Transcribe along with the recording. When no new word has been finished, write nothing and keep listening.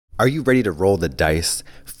Are you ready to roll the dice?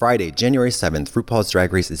 Friday, January 7th, RuPaul's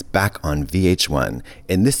Drag Race is back on VH1.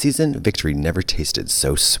 In this season, victory never tasted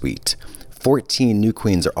so sweet. 14 new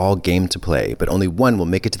queens are all game to play, but only one will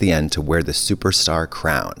make it to the end to wear the superstar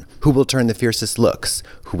crown. Who will turn the fiercest looks?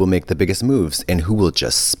 Who will make the biggest moves? And who will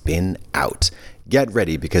just spin out? Get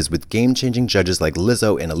ready, because with game-changing judges like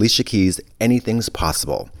Lizzo and Alicia Keys, anything's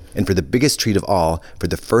possible. And for the biggest treat of all, for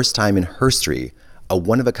the first time in history, a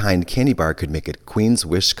one-of-a-kind candy bar could make a queen's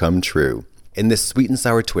wish come true. In this sweet and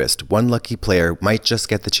sour twist, one lucky player might just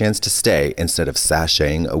get the chance to stay instead of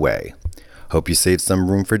sashaying away. Hope you saved some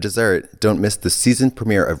room for dessert. Don't miss the season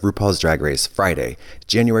premiere of RuPaul's Drag Race, Friday,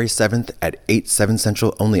 January 7th at 8/7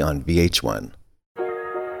 Central, only on VH1.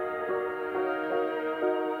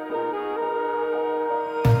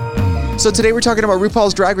 So today we're talking about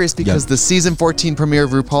RuPaul's Drag Race because the season 14 premiere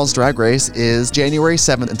of RuPaul's Drag Race is January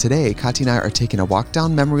 7th. And today, Katya and I are taking a walk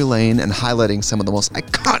down memory lane and highlighting some of the most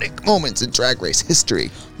iconic moments in Drag Race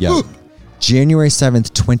history. Yeah. January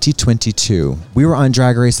 7th, 2022. We were on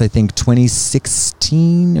Drag Race, I think,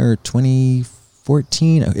 2016 or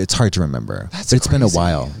 2014. It's hard to remember. But it's been a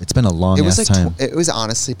while. It's been a long ass time. It was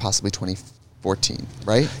honestly possibly 2014,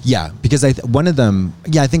 right? Yeah, because one of them,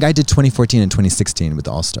 I think I did 2014 and 2016 with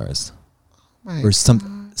the All-Stars. Or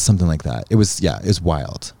something like that. It was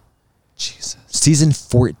wild. Jesus. Season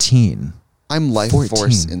 14. I'm life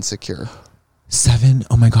force insecure. 7?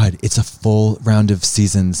 Oh my God. It's a full round of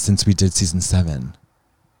seasons since we did season 7.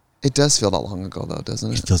 It does feel that long ago though,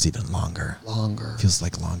 doesn't it? It feels even longer. Feels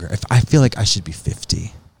like longer. I feel like I should be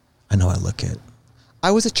 50. I know I look it.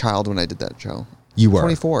 I was a child when I did that show. You were?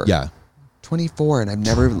 24. Yeah. 24, and I've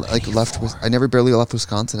never I never barely left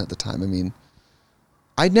Wisconsin at the time. I mean,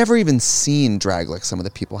 I'd never even seen drag like some of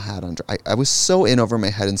the people had on drag. I was so in over my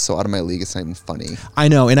head and so out of my league, it's not even funny. I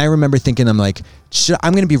know, and I remember thinking, I'm like,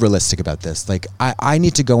 I'm going to be realistic about this. Like, I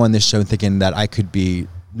need to go on this show thinking that I could be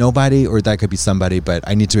nobody or that I could be somebody, but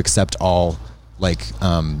I need to accept all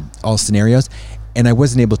scenarios. And I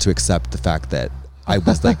wasn't able to accept the fact that I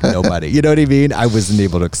was like nobody. You know what I mean? I wasn't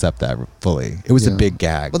able to accept that fully. It was a big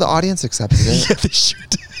gag. Well, the audience accepted it. Yeah, they sure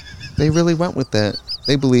did. They really went with it.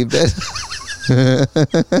 They believed it.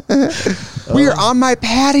 We're on my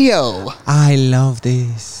patio. I love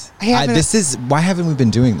this. Why haven't we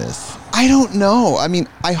been doing this? I don't know. I mean,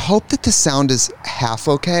 I hope that the sound is half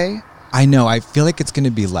okay. I know. I feel like it's going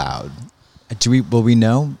to be loud. Will we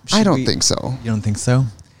know? I don't think so. You don't think so?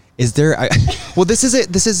 Is there? Well, this is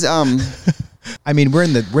it. This is. I mean, we're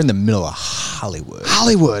in the middle of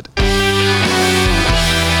Hollywood.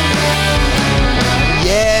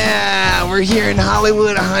 Yeah, we're here in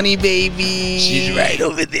Hollywood, honey baby. She's right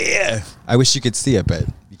over there. I wish you could see it, but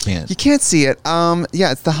you can't. You can't see it.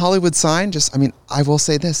 It's the Hollywood sign. I will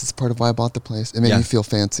say this. It's part of why I bought the place. It made me feel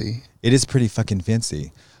fancy. It is pretty fucking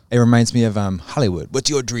fancy. It reminds me of Hollywood. What's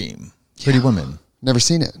your dream? Pretty Woman. Never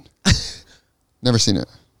seen it. Never seen it.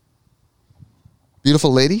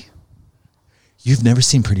 Beautiful Lady? You've never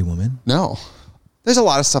seen Pretty Woman? No. There's a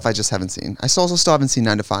lot of stuff I just haven't seen. I also still haven't seen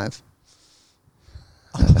 9 to 5.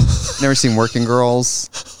 Never seen Working Girls.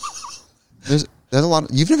 There's a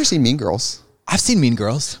lot. You've never seen Mean Girls? I've seen Mean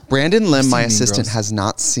Girls. Brandon Lim, my assistant, has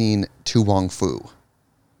not seen Tu Wong Fu.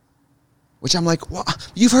 Which I'm like,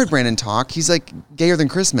 what? You've heard Brandon talk. He's like gayer than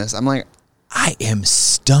Christmas. I'm like, I am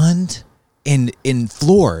stunned and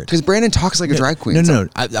floored. Because Brandon talks like a drag queen. No.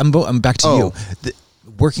 I'm back to you. The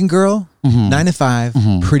Working Girl, 9 to 5,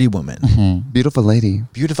 Pretty Woman. Beautiful Lady.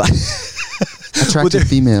 Beautiful. Attractive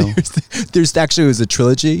female. There's actually, it was a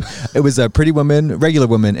trilogy. It was a Pretty Woman, Regular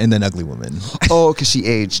Woman, and then Ugly Woman. Oh, because she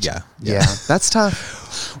aged. Yeah. That's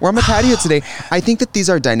tough. We're on my patio today. I think that these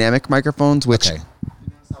are dynamic microphones, which... Okay.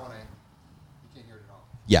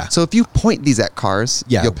 Yeah. So if you point these at cars,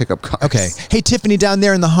 you'll pick up cars. Okay. Hey, Tiffany down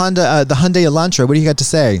there in the Hyundai Elantra, what do you got to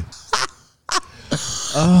say?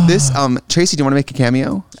 This, Tracy, do you want to make a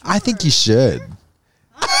cameo? I think you should.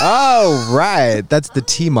 Oh, right. That's the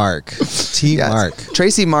T mark. Mark.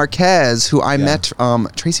 Tracy Marquez, who I met,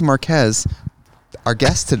 Tracy Marquez, our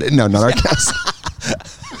guest today. No, not our guest.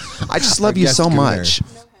 I just love you so much. No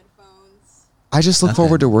headphones. I just look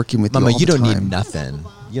forward to working with you all the time. Mama, you don't need nothing.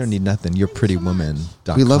 You don't need nothing. You're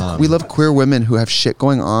prettywoman.com. We love queer women who have shit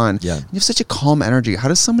going on. Yeah. You have such a calm energy. How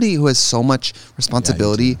does somebody who has so much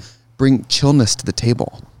responsibility bring chillness to the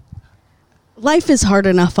table? Life is hard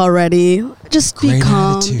enough already. Just be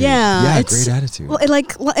calm. Attitude. Yeah, great attitude. Well,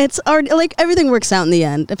 it's already, like everything works out in the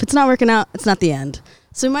end. If it's not working out, it's not the end.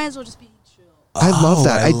 So we might as well just be chill. I love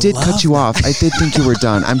that. I did cut you off. I did think you were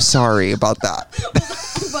done. I'm sorry about that.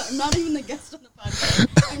 but I'm not even the guest on the podcast.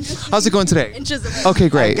 I'm just How's it going today? Inches away. Okay,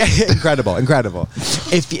 great. Incredible.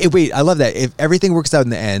 If wait, I love that. If everything works out in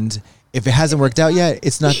the end, if it hasn't worked out yet,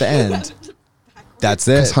 it's not the end. That's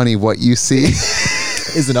it. Because, honey, what you see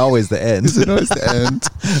isn't always the end. isn't always the end.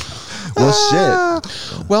 Well,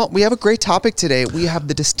 shit. Well, we have a great topic today. We have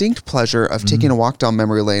the distinct pleasure of taking a walk down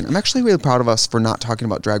memory lane. I'm actually really proud of us for not talking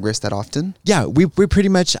about Drag Race that often. Yeah, we pretty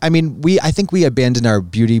much. I mean, I think we abandoned our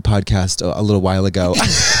beauty podcast a little while ago.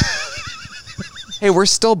 Hey, we're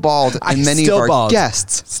still bald, and many of our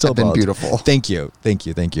guests have been beautiful. Thank you.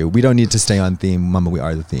 We don't need to stay on theme, Mama. We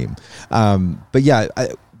are the theme. But yeah,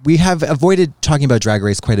 we have avoided talking about Drag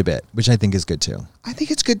Race quite a bit, which I think is good too. I think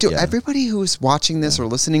it's good too. Yeah. Everybody who's watching this or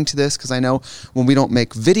listening to this, because I know when we don't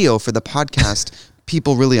make video for the podcast,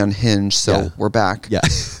 people really unhinge. So we're back. Yeah.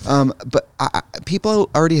 But people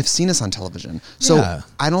already have seen us on television, so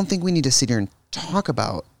I don't think we need to sit here and talk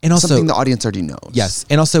about something the audience already knows. Yes,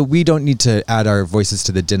 and also we don't need to add our voices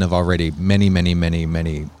to the din of already many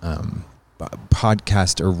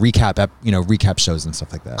podcast or recap shows and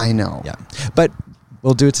stuff like that. I know. Yeah, but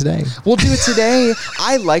we'll do it today.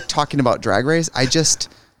 I like talking about Drag Race. I just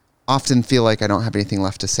often feel like I don't have anything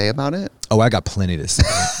left to say about it. Oh, I got plenty to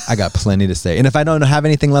say. And if I don't have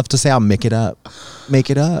anything left to say, I'll make it up.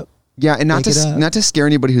 Yeah, and not to scare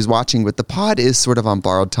anybody who's watching, but the pod is sort of on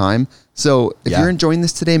borrowed time. So if you're enjoying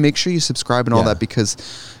this today, make sure you subscribe and all that, because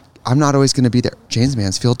I'm not always going to be there. James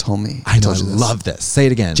Mansfield told me. I love this. Say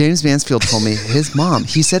it again. James Mansfield told me his mom,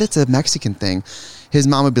 he said it's a Mexican thing. His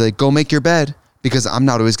mom would be like, go make your bed, because I'm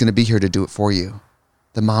not always going to be here to do it for you.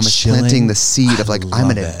 The mom is planting the seed of like, I'm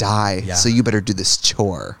going to die, so you better do this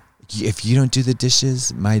chore. If you don't do the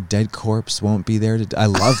dishes, my dead corpse won't be there to. I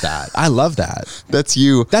love that. That's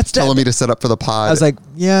you. That's telling me to set up for the pod. I was like,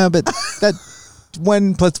 yeah, but that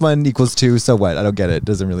 1 + 1 = 2. So what? I don't get it. It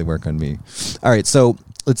doesn't really work on me. All right, so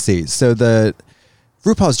let's see. So the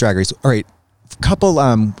RuPaul's Drag Race. All right, couple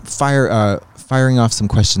firing off some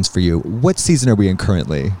questions for you. What season are we in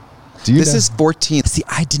currently? This is 14. See,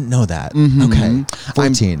 I didn't know that. Mm-hmm. Okay,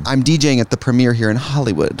 14. I'm DJing at the premiere here in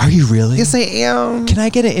Hollywood. Are you really? Yes, I am. Can I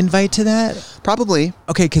get an invite to that? Probably.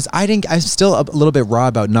 Okay, because I'm still a little bit raw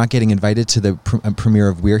about not getting invited to the premiere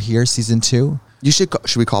of We're Here season 2. You should.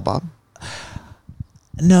 Should we call Bob?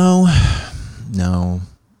 No.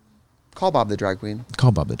 Call Bob the drag queen.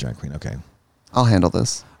 Okay. I'll handle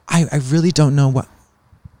this. I really don't know what.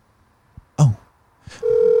 Oh,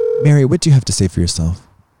 Mary, what do you have to say for yourself?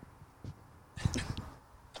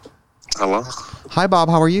 Hello. Hi, Bob.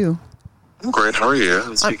 How are you? I'm great. How are you?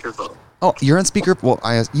 On speakerphone. Oh, you're on speaker. Well,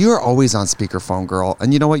 you're always on speakerphone, girl.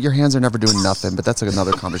 And you know what? Your hands are never doing nothing. But that's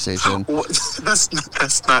another conversation.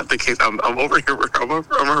 That's not the case. I'm over here.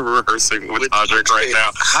 I'm rehearsing with Todrick right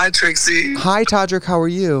now. Hi, Trixie. Hi, Todrick. How are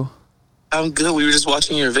you? I'm good. We were just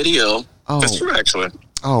watching your video. Oh, that's true, actually.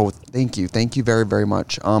 Oh, thank you. Thank you very, very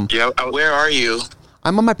much. Yeah. Where are you?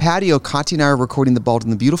 I'm on my patio. Katya and I are recording The Bald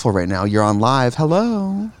and the Beautiful right now. You're on live.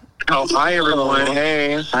 Hello. Oh, hi, everyone.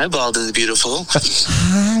 Hey. Hi, Bald and the Beautiful.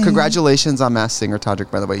 Hi. Congratulations on Masked Singer,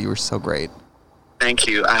 Todrick, by the way. You were so great. Thank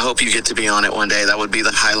you. I hope you get to be on it one day. That would be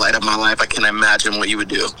the highlight of my life. I can imagine what you would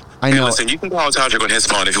do. I know. Hey, listen, you can call Todrick on his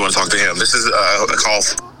phone if you want to talk to him. This is a call.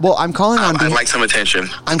 Well, I'm calling on. I'd like some attention.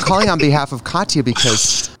 I'm calling on behalf of Katya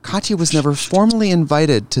because Katya was never formally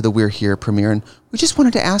invited to the We're Here premiere, and we just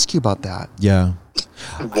wanted to ask you about that. Yeah.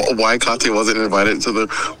 Why Katya wasn't invited to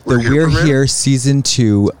the We're Here season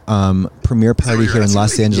 2 premiere party here in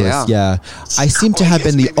Los Angeles. Yeah. I seem to have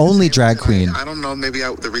been the only drag queen. I don't know. Maybe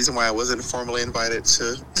the reason why I wasn't formally invited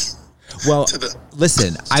to. Well,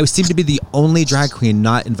 listen, I seem to be the only drag queen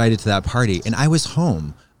not invited to that party, and I was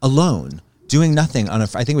home alone doing nothing on I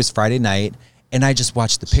think it was Friday night, and I just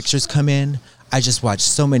watched the pictures come in. I just watched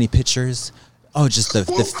so many pictures. Oh, just the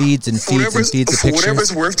feeds and feeds and feeds of pictures. For whatever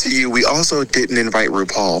it's worth to you, we also didn't invite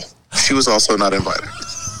RuPaul. She was also not invited.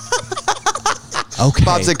 Okay.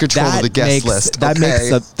 Bob's in control of the guest list.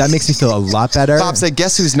 That makes me feel a lot better. Bob said,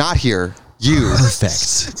 guess who's not here? You.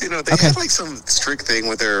 Perfect. You know, they have like some strict thing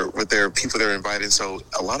with their people they're invited. So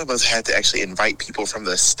a lot of us had to actually invite people from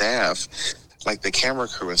the staff, like the camera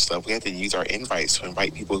crew and stuff. We had to use our invites to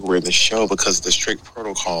invite people who were in the show because of the strict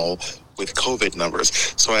protocol with COVID numbers.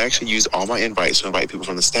 So I actually used all my invites to invite people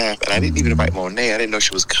from the staff, and I didn't even invite Monet. I didn't know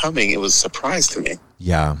she was coming. It was a surprise to me.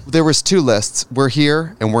 Yeah. There was 2 lists. We're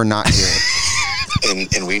here and we're not here.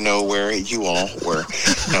 And we know where you all were.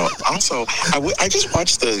 No, also, I just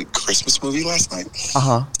watched the Christmas movie last night.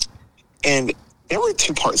 Uh-huh. And there were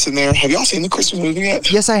 2 parts in there. Have y'all seen the Christmas movie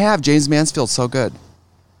yet? Yes, I have. James Mansfield's so good.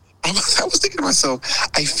 I was thinking to myself,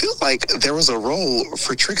 I feel like there was a role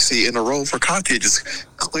for Trixie and a role for Katya just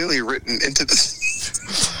clearly written into the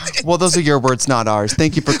Well, those are your words, not ours.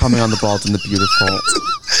 Thank you for coming on The Bald and the Beautiful.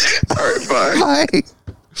 All right, bye. Hi.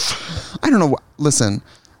 I don't know. Listen,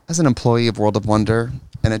 as an employee of World of Wonder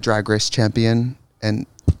and a Drag Race champion, and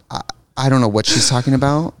I don't know what she's talking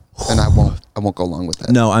about, and I won't go along with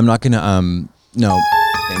it. No, I'm not gonna. No,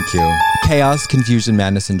 thank you. Chaos, confusion,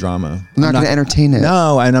 madness, and drama. I'm not going to entertain it.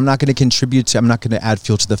 No, and I'm not going to contribute to. I'm not going to add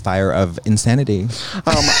fuel to the fire of insanity.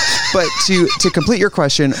 But to complete your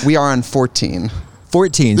question, we are on 14.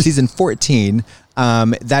 14, season 14.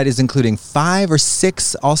 That is including 5 or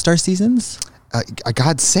 6 All-Star seasons. I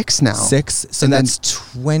got 6 now. 6. So And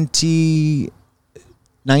that's 19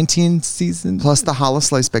 seasons. Plus the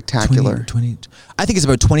Holosly Spectacular. 20. I think it's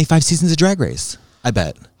about 25 seasons of Drag Race. I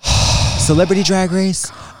bet. Celebrity Drag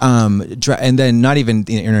Race, and then not even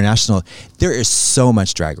international. There is so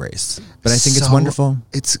much Drag Race, but I think it's wonderful.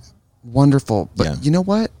 It's wonderful, but you know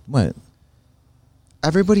what? What?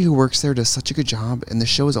 Everybody who works there does such a good job, and the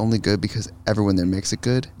show is only good because everyone there makes it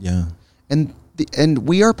good. Yeah, and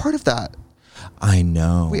we are part of that. I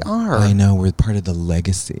know. We are. I know. We're part of the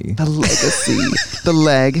legacy. The legacy. The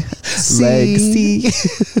leg. Legacy.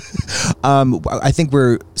 I think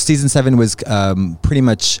season 7 was pretty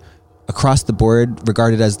much across the board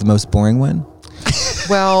regarded as the most boring one.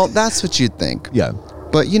 Well, that's what you'd think. Yeah.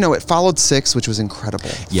 But, it followed 6, which was incredible.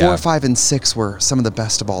 Yeah. 4, 5, and 6 were some of the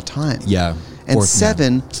best of all time. Yeah. And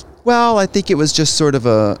 7, well, I think it was just sort of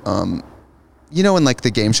a, in like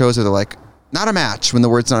the game shows where they're like, not a match, when the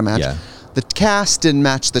word's not a match. Yeah. The cast didn't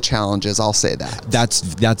match the challenges, I'll say that.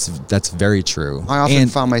 That's very true. I often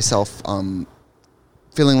found myself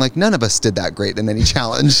feeling like none of us did that great in any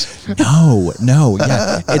challenge. No,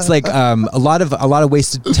 yeah. It's like a lot of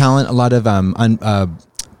wasted talent, a lot of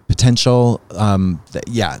potential.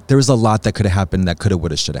 There was a lot that could have happened, that could have,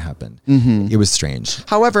 would have, should have happened. Mm-hmm. It was strange.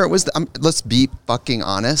 However, it was, let's be fucking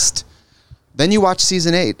honest. Then you watch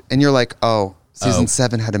season 8 and you're like, season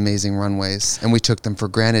 7 had amazing runways and we took them for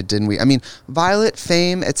granted, didn't we? I mean, Violet,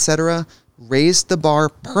 Fame, etc. raised the bar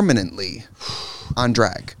permanently on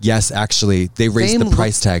drag. Yes, actually. They raised the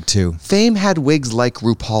price tag too. Fame had wigs like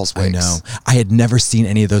RuPaul's wigs. I know. I had never seen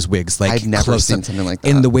any of those wigs. I'd never seen something like that.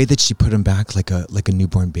 And the way that she put them back like a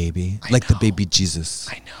newborn baby. The baby Jesus.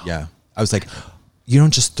 I know. Yeah. I was like, you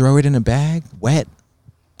don't just throw it in a bag wet.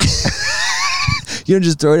 You don't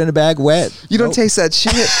just throw it in a bag wet. You don't taste that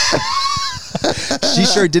shit. She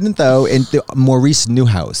sure didn't though. And Maurice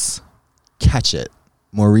Newhouse. Catch it.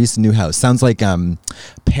 Maurice Newhouse. Sounds like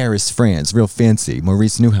Paris, France. Real fancy.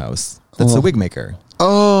 Maurice Newhouse. That's the wig maker.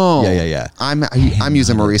 Oh. Yeah. I'm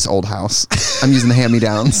using Maurice Oldhouse. I'm using the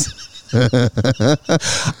hand-me-downs.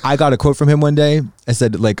 I got a quote from him one day. I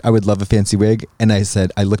said, I would love a fancy wig. And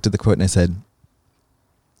I looked at the quote and I said,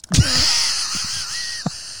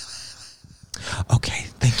 okay,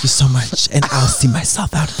 thank you so much. And I'll see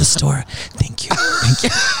myself out of the store. Thank you.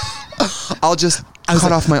 I'll just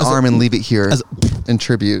cut off my arm and leave it here in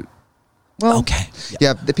tribute. Well, okay.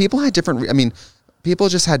 Yeah, the people had different, people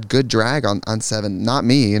just had good drag on 7. Not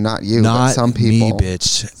me and not you, Not but some people. me,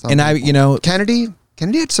 bitch. Some and people.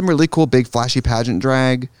 Kennedy had some really cool, big, flashy pageant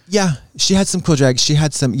drag. Yeah, she had some cool drag. She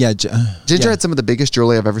had some, Ginger had some of the biggest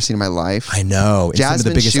jewelry I've ever seen in my life. I know. Jasmine's some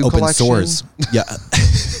of the biggest shoe open collection. sores. Yeah.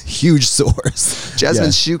 Huge sores.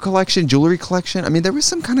 Jasmine's shoe collection, jewelry collection. There was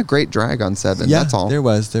some kind of great drag on 7. Yeah, that's all. There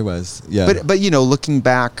was. Yeah. But looking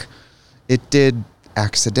back, it did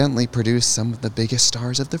accidentally produce some of the biggest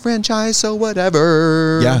stars of the franchise, so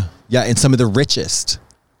whatever. Yeah, and some of the richest.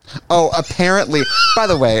 Oh, apparently. By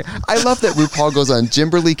the way, I love that RuPaul goes on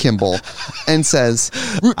Kimberly Kimball and says,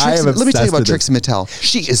 let me tell you about Trixie Mattel.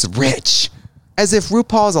 She is rich. As if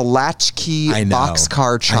RuPaul is a latchkey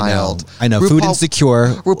boxcar child. I know. Food Insecure.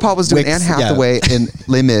 RuPaul was doing Anne Hathaway in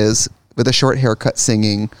Les Mis with a short haircut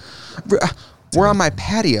singing. We're on my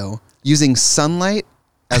patio using sunlight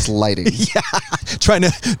as lighting. Yeah, trying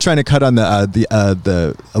to cut on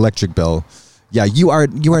the electric bill. Yeah, you are.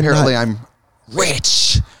 Apparently, I'm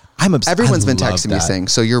rich. I'm obsessed. Everyone's been texting me saying,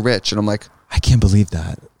 "So you're rich," and I'm like, I can't believe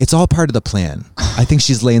that. It's all part of the plan. I think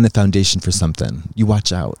she's laying the foundation for something. You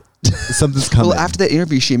watch out. Something's coming. Well, after the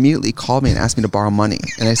interview, she immediately called me and asked me to borrow money,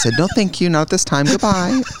 and I said, "No, thank you, not this time.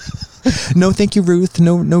 Goodbye." No, thank you, Ruth.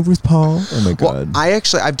 No, Ruth Paul. Oh my God. Well,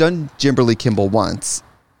 I've done Kimberly Kimball once.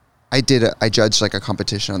 I judged a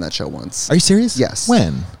competition on that show once. Are you serious? Yes.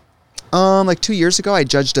 When? 2 years ago, I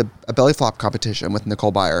judged a belly flop competition with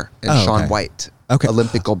Nicole Byer and Shaun White. Okay.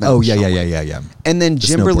 Olympic gold medal. Oh yeah. And then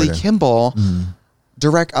Kimberly Kimball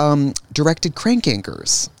directed Crank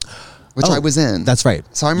Anchors, which I was in. That's right.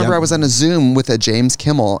 So I remember I was on a Zoom with a James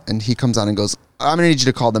Kimmel, and he comes on and goes, "I'm gonna need you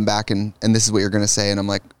to call them back, and this is what you're gonna say." And I'm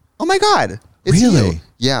like, "Oh my God, it's really? you."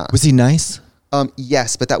 Yeah. Was he nice?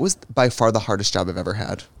 Yes, but that was by far the hardest job I've ever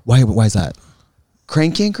had. Why is that?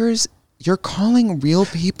 Crank yankers, you're calling real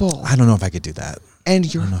people. I don't know if I could do that.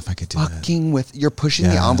 And you're I don't know if I could do fucking with, you're pushing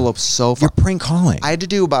the envelope so far. You're prank calling. I had to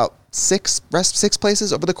do about six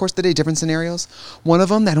places over the course of the day, different scenarios. One of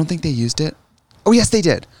them, I don't think they used it. Oh, yes, they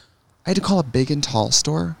did. I had to call a big and tall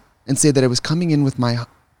store and say that I was coming in with my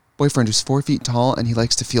boyfriend who's 4 feet tall and he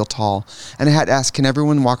likes to feel tall. And I had to ask, can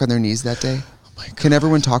everyone walk on their knees that day? Oh my God. Can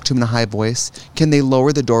everyone talk to him in a high voice? Can they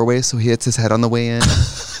lower the doorway so he hits his head on the way in?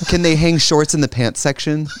 Can they hang shorts in the pants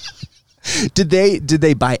section? Did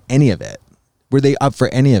they buy any of it? Were they up for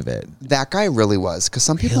any of it? That guy really was, because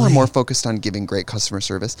some people are more focused on giving great customer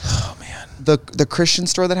service. Oh man. The Christian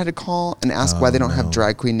store that I had to call and ask why they don't have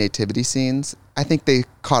drag queen nativity scenes, I think they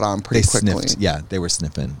caught on pretty quickly. Sniffed. Yeah, they were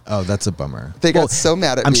sniffing. Oh, that's a bummer. They got so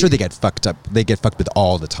mad at me. I'm sure they get fucked up. They get fucked with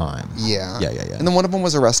all the time. Yeah. Yeah. And then one of them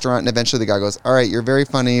was a restaurant, and eventually the guy goes, all right, you're very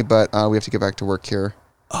funny, but we have to get back to work here.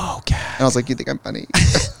 Oh, God. And I was like, you think I'm funny?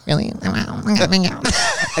 Really?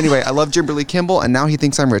 Anyway, I love Kimberly Kimball, and now he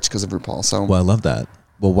thinks I'm rich because of RuPaul. So. Well, I love that.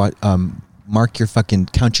 Well, what? Mark your fucking,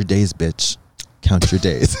 count your days, bitch. Count your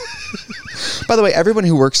days. By the way, everyone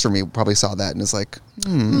who works for me probably saw that and is like,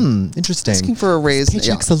 interesting. Asking for a raise.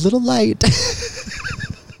 Paycheck's a little light.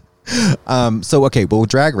 So, okay, well,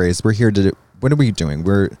 Drag Race, we're here to, what are we doing?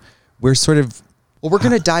 We're sort of, well, we're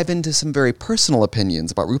going to dive into some very personal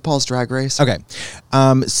opinions about RuPaul's Drag Race. Okay.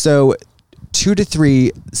 So 2 to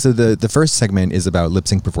 3, so the first segment is about lip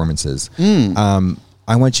sync performances.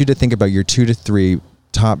 I want you to think about your 2 to 3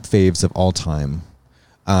 top faves of all time.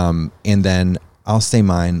 And then I'll say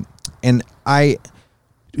mine. And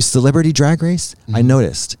Celebrity Drag Race, I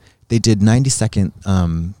noticed they did 90-second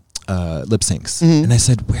lip syncs. And I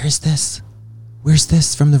said, where's this? Where's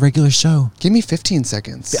this from the regular show? Give me 15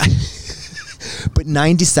 seconds. But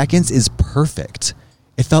 90 seconds is perfect.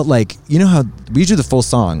 It felt like, you know how we do the full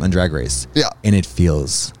song on Drag Race? Yeah. And it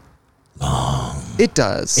feels long. It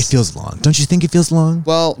does. It feels long. Don't you think it feels long?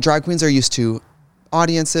 Well, drag queens are used to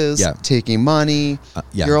audiences, taking money.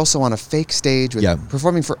 You're also on a fake stage with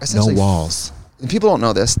performing for essentially no walls. And people don't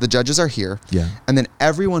know this. The judges are here. Yeah. And then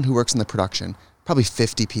everyone who works in the production, probably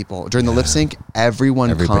 50 people. During the lip sync,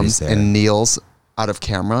 everyone comes there and kneels out of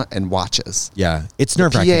camera and watches. Yeah. It's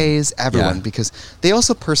nerve-wracking. PAs, everyone, because they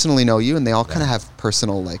also personally know you and they all kind of have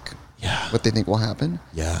personal, what they think will happen.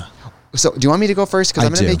 Yeah. So, do you want me to go first? Because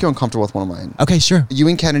I'm going to make you uncomfortable with one of mine. Okay, sure. You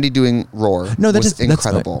and Kennedy doing Roar was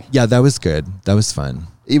incredible. Yeah, that was good. That was fun.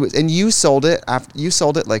 It was, and you sold it after you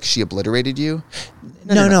sold it like she obliterated you.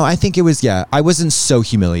 No. I think it was. I wasn't so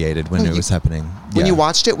humiliated when it was happening. When you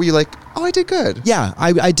watched it, were you like, "Oh, I did good"? Yeah,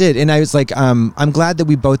 I did, and I was like, I'm glad that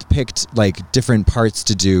we both picked like different parts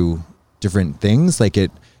to do different things. Like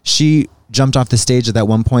she jumped off the stage at that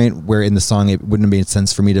one point where in the song it wouldn't have made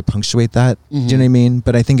sense for me to punctuate that. Do you know what I mean?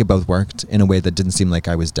 But I think it both worked in a way that didn't seem like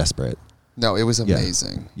I was desperate. No, it was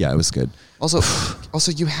amazing. Yeah, it was good. Also,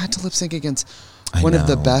 you had to lip sync against one of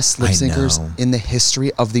the best lip syncers in the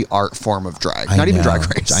history of the art form of drag. Not even Drag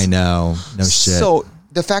Race. I know. No shit. So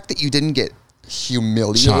the fact that you didn't get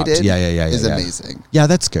humiliated is amazing. Yeah,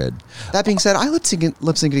 that's good. That being said, I lip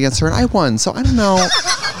synced against her and I won. So I don't know.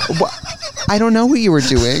 I don't know what you were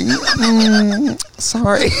doing.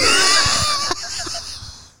 Sorry.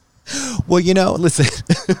 Well, listen.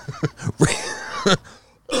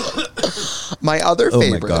 My other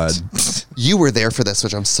favorite. Oh my God. You were there for this,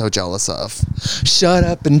 which I'm so jealous of. Shut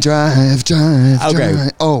up and drive. Okay.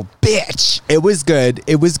 Oh, bitch. It was good.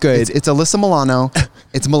 It's Alyssa Milano.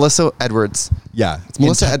 It's Melissa Edwards. Yeah. It's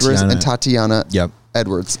Melissa Edwards and Tatiana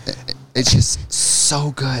Edwards. It's just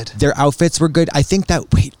so good. Their outfits were good. I think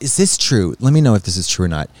that, wait, is this true? Let me know if this is true or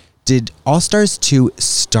not. Did All Stars 2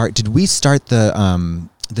 did we start the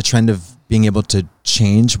trend of being able to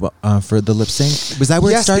change for the lip sync? Was that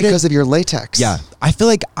where it started? Yes, because of your latex. Yeah. I feel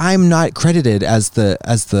like I'm not credited as the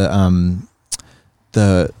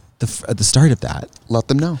start of that. Let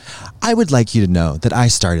them know. I would like you to know that I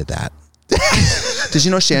started that. Did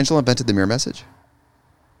you know Shangela invented the mirror message?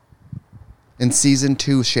 In season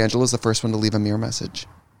 2, Shangela is the first one to leave a mirror message.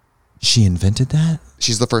 She invented that?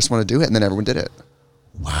 She's the first one to do it, and then everyone did it.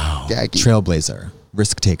 Wow. Gaggy. Trailblazer.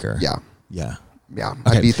 Risk taker. Yeah. Yeah. Yeah.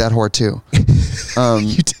 Okay. I beat that whore too.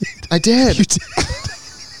 You did. I did.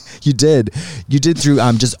 You did. You did through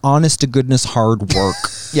just honest to goodness hard work.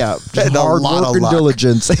 Yeah. And hard work and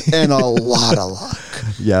diligence. And a lot of luck.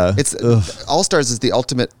 Yeah. It's All Stars is the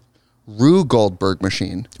ultimate Rue Goldberg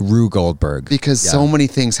machine. Rue Goldberg. Because so many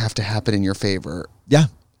things have to happen in your favor. Yeah.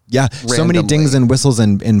 Yeah. Randomly. So many dings and whistles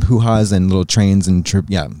and hoo-has and little trains and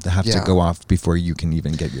that have to go off before you can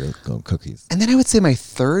even get your little cookies. And then I would say my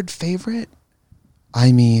third favorite,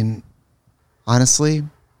 I mean, Honestly,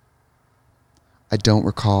 I don't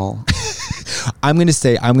recall. I'm gonna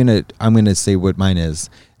say what mine is.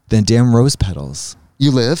 The damn rose petals.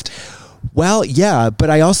 You lived? Well, yeah, but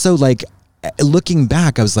I also like looking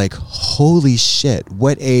back. I was like, holy shit!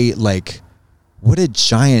 What a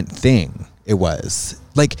giant thing it was.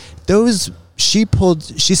 Like those. She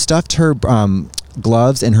stuffed her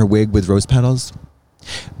gloves and her wig with rose petals,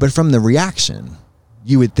 but from the reaction,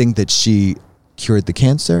 you would think that she cured the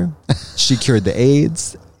cancer, she cured the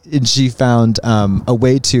AIDS, and she found a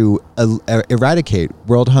way to eradicate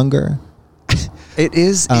world hunger. It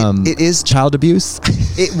is child abuse.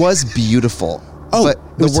 It was beautiful. Oh,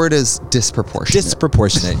 but the word is disproportionate.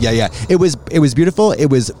 Disproportionate. Yeah. It was beautiful. It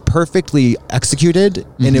was perfectly executed,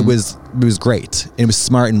 and it was great. And it was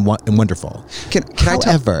smart and wonderful.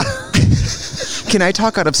 However, can I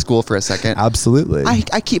talk out of school for a second? Absolutely.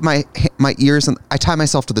 I keep my ears and I tie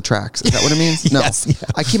myself to the tracks. Is that what it means? No. Yes, yeah.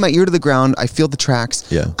 I keep my ear to the ground. I feel the tracks.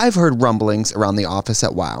 Yeah. I've heard rumblings around the office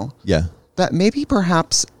at WOW. Yeah. That maybe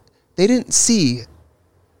perhaps they didn't see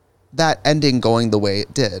that ending going the way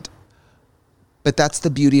it did. But that's the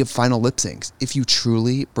beauty of final lip syncs. If you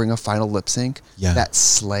truly bring a final lip sync that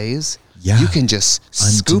slays, you can just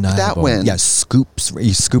scoop that win. Yeah,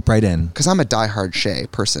 you scoop right in. Because I'm a diehard Shay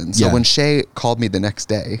person. So when Shay called me the next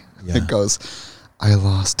day, it goes, I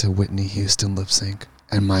lost to Whitney Houston lip sync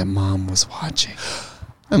and my mom was watching.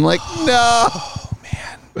 I'm like, no. Oh,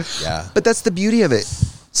 man. Yeah. But that's the beauty of it.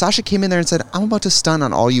 Sasha came in there and said, I'm about to stun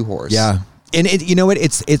on all you whores. Yeah. And you know what?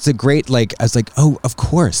 It's a great, like, I was like, oh, of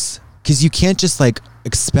course. Because you can't just like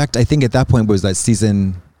expect. I think at that point was that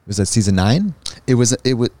season 9? It was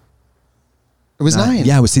 9.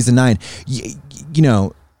 Yeah, it was season 9. You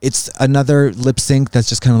know, it's another lip sync that's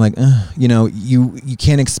just kind of like, you know, you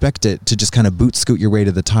can't expect it to just kind of boot scoot your way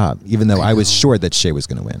to the top. Even though I was sure that Shay was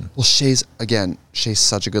going to win. Well, Shay's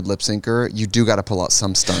such a good lip syncer. You do got to pull out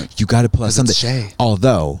some stunt. You got to pull out something. Shay.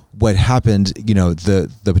 Although what happened, you know, the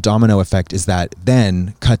domino effect is that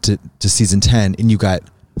then cut to season 10, and you got.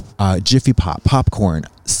 Jiffy popcorn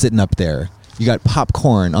sitting up there. You got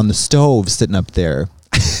popcorn on the stove sitting up there.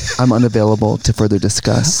 I'm unavailable to further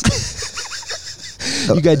discuss.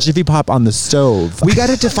 You got Jiffy Pop on the stove. We got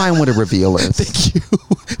to define what a reveal is.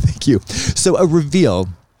 Thank you. So a reveal,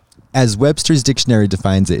 as Webster's dictionary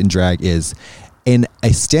defines it in drag, is a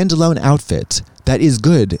standalone outfit that is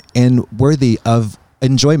good and worthy of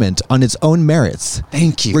enjoyment on its own merits.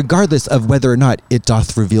 Thank you. Regardless of whether or not it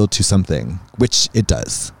doth reveal to something, which it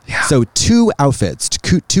does. Yeah. So 2 outfits,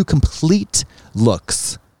 2 complete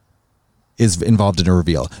looks is involved in a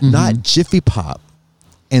reveal. Not Jiffy Pop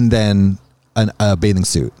and then a bathing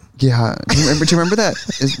suit. Yeah. Do you remember that?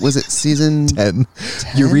 Was it season 10?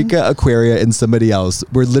 Eureka, Aquaria, and somebody else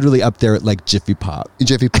were literally up there at like Jiffy Pop.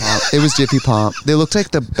 Jiffy Pop. It was Jiffy Pop. They looked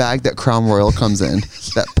like the bag that Crown Royal comes in.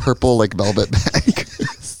 That purple like velvet bag.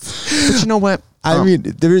 But you know what? I mean,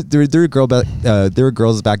 there were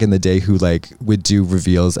girls back in the day who like would do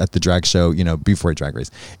reveals at the drag show, you know, before Drag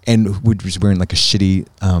Race, and would be wearing like a shitty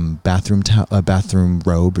bathroom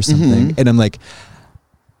robe or something. And I'm like,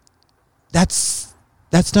 that's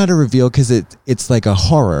not a reveal because it's like a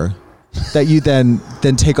horror that you then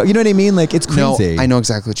take. You know what I mean? Like it's crazy. No, I know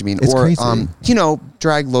exactly what you mean. It's crazy. You know,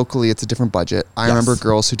 drag locally, it's a different budget. I remember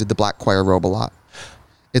girls who did the black choir robe a lot.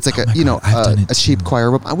 It's like a cheap choir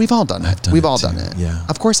robe. We've all done it. We've all done it. Yeah.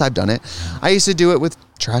 Of course I've done it. I used to do it with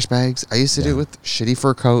trash bags. I used to do it with shitty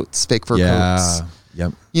fur coats, fake fur coats.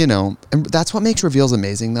 Yep. You know, and that's what makes reveals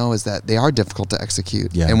amazing though, is that they are difficult to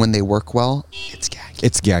execute. Yeah. And when they work well, it's gag.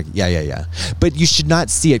 It's gag. Yeah. But you should not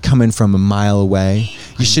see it coming from a mile away.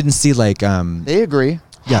 You shouldn't see like They agree.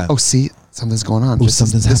 Yeah. Oh, see, something's going on.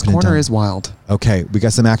 Something's happening. This corner is wild. Okay, we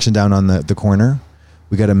got some action down on the corner.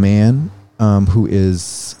 We got a man who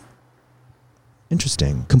is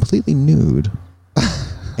interesting, completely nude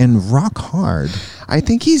and rock hard. I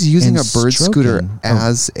think he's using And a bird scooter stroking.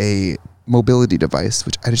 as a mobility device,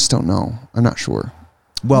 which I just don't know. I'm not sure.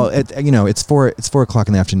 Well, it's 4:00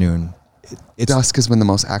 in the afternoon. It's Dusk is when the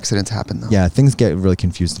most accidents happen, though. Yeah, things get really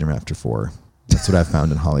confused after 4. That's what I've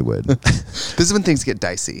found in Hollywood. This is when things get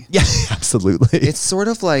dicey. Yeah, absolutely. It's sort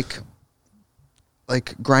of like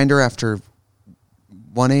Grindr after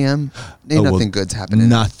 1 a.m. Ain't nothing good's happening.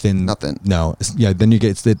 Nothing. No. Yeah, then you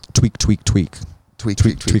get the tweak.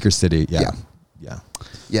 Tweaker City. Yeah.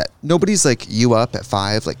 Yeah. Nobody's like you up at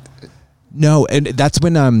 5. Like, no, and that's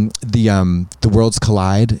when the worlds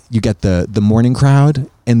collide. You get the morning crowd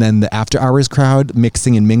and then the after hours crowd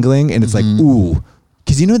mixing and mingling, and it's like, ooh.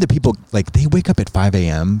 Because you know that people, like, they wake up at 5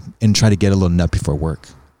 a.m. and try to get a little nut before work.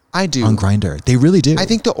 I do. On Grindr. They really do. I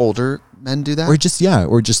think the older men do that.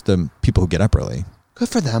 Or just the people who get up early. Good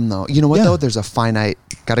for them, though. You know what, though? There's a finite,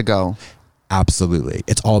 gotta go. Absolutely.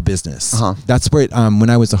 It's all business. That's where, when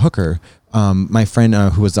I was a hooker, my friend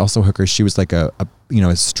who was also a hooker, she was like a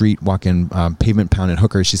street walking, pavement pounding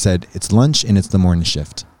hooker. She said, it's lunch and it's the morning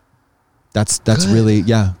shift. That's Good. really,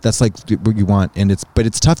 that's like what you want. But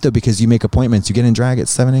it's tough though, because you make appointments, you get in drag at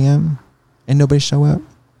 7 a.m. and nobody show up.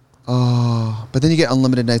 Oh, but then you get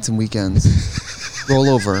unlimited nights and weekends.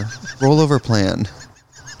 rollover plan.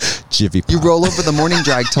 Jiffy Pop. You roll over the morning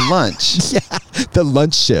drag to lunch. Yeah, the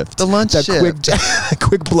lunch shift. That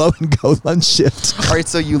quick blow and go lunch shift. All right,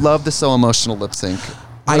 so you love the So Emotional lip sync.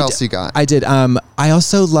 What else you got? I did. I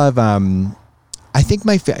also love. I think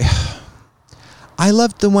I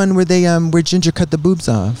loved the one where they where Ginger cut the boobs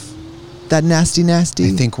off. That nasty. I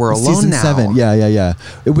think we're alone season now. 7. Yeah.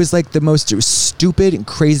 It was like the most stupid,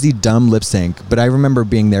 crazy, dumb lip sync. But I remember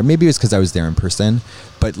being there. Maybe it was because I was there in person.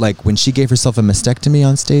 But like when she gave herself a mastectomy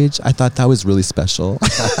on stage, I thought that was really special.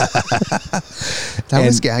 That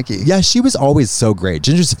was gaggy. Yeah, she was always so great.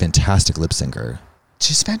 Ginger's a fantastic lip syncer.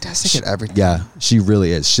 She's fantastic at everything. Yeah, she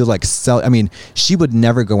really is. She'll like sell. I mean, she would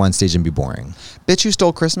never go on stage and be boring. Bitch Who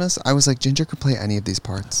Stole Christmas. I was like, Ginger could play any of these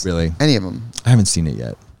parts. Really? Any of them. I haven't seen it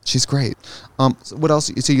yet. She's great. So what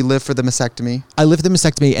else? So you live for the mastectomy? I live for the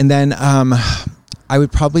mastectomy, and then I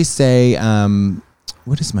would probably say,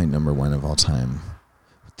 what is my number one of all time?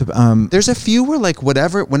 There's a few where like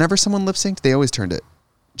whenever someone lip synced, they always turned it.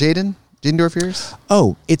 Jaden Dorfears.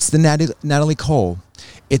 Oh, it's the Natalie Cole.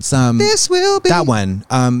 It's This will be that one.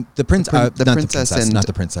 The princess, not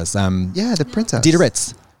the princess. Yeah, the princess. Dita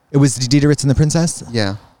Ritz. It was Dita Ritz and the princess.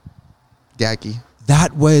 Yeah, gaggy.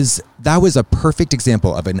 That was a perfect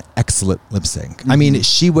example of an excellent lip sync. Mm-hmm. I mean,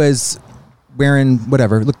 she was wearing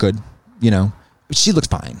whatever, looked good, she looked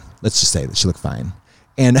fine. Let's just say that she looked fine.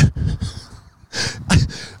 And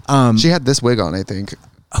she had this wig on, I think.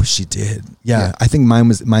 Oh, she did. Yeah. I think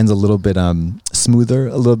mine's a little bit smoother,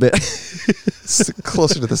 a little bit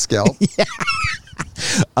closer to the scalp. Yeah.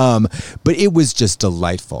 But it was just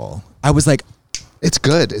delightful. I was like, it's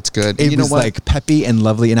good. It's good. It was like peppy and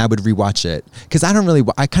lovely, and I would rewatch it because I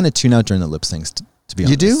kind of tune out during the lip syncs. To be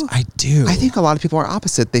honest, you do? I do. I think a lot of people are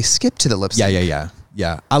opposite. They skip to the lip sync.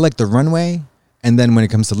 Yeah. I like the runway, and then when it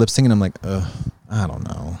comes to lip syncing, I'm like, I don't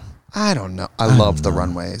know. I love the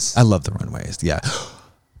runways. I love the runways. Yeah.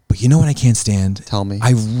 But you know what I can't stand? Tell me.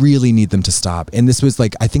 I really need them to stop. And this was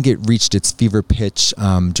like, I think it reached its fever pitch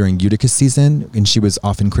during Utica's season, and she was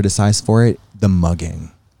often criticized for it. The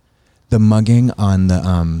mugging on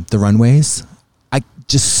the runways. I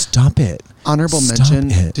just stop it. Honorable mention.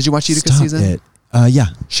 Did you watch Utica's season? Yeah.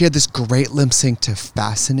 She had this great lip sync to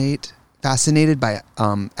Fascinated by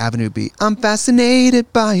Avenue B. I'm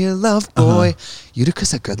fascinated by your love, boy.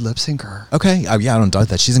 Utica's a good lip syncer. Okay. I don't doubt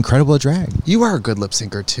that. She's incredible at drag. You are a good lip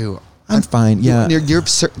syncer too. I'm fine. Yeah. You're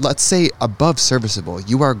let's say above serviceable.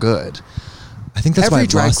 You are good. I think that's why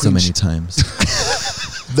I've lost so many times.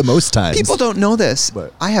 The most times. People don't know this.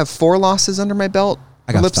 But I have 4 losses under my belt.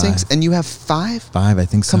 I got lip 5. syncs, and you have 5. 5, I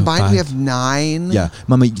think so. Combined, 5. we have 9. Yeah,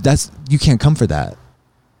 Mama, you can't come for that.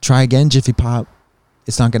 Try again, Jiffy Pop.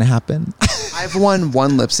 It's not going to happen. I've won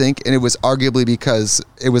 1 lip sync, and it was arguably because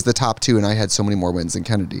it was the top 2, and I had so many more wins than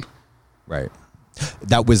Kennedy. Right.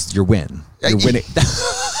 That was your win. You're winning.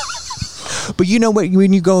 But you know what?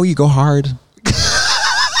 When you go hard.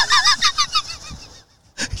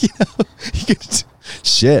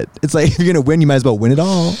 Shit. It's like if you're going to win, you might as well win it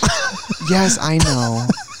all. Yes, I know.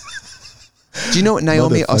 Do you know what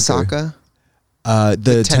Naomi Osaka?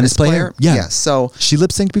 The tennis player? Yeah. Yeah. So she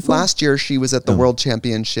lip synced before? Last year she was at the World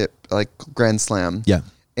Championship, like Grand Slam. Yeah.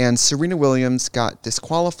 And Serena Williams got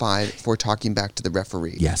disqualified for talking back to the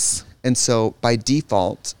referee. Yes. And so by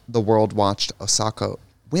default, the world watched Osaka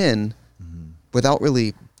win without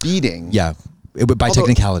really beating. Yeah. By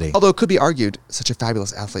technicality. Although it could be argued, such a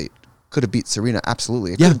fabulous athlete could have beat Serena.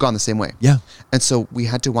 Absolutely. It could have gone the same way. Yeah. And so we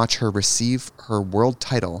had to watch her receive her world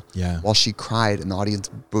title while she cried and the audience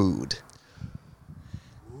booed.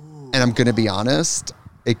 And I'm going to be honest,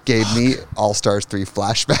 it gave me All Stars 3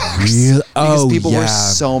 flashbacks. Really? Because people were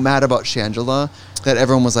so mad about Shangela that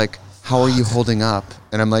everyone was like, how are you holding up?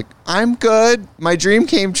 And I'm like, I'm good. My dream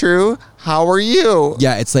came true. How are you?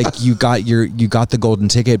 Yeah, it's like you got the golden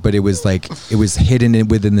ticket, but it was hidden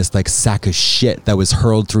within this like sack of shit that was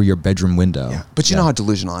hurled through your bedroom window. Yeah. But you know how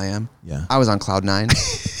delusional I am? Yeah. I was on cloud 9.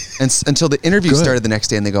 And until the interview started the next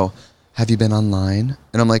day and they go, have you been online?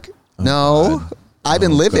 And I'm like, no, God. I've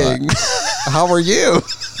been living. How are you?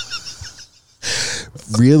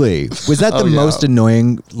 Really? Was that the most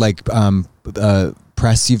annoying like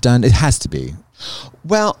press you've done? It has to be.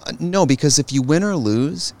 Well, no, because if you win or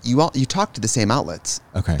lose, you talk to the same outlets.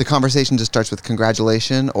 Okay. The conversation just starts with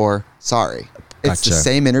congratulations or sorry. It's the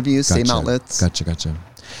same interviews, same outlets. Gotcha.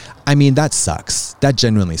 I mean, that sucks. That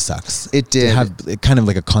genuinely sucks. It did. To have kind of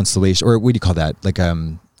like a consolation, or what do you call that? Like,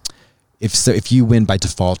 if you win by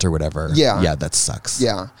default or whatever. Yeah, that sucks.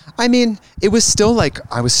 Yeah. I mean, it was still like,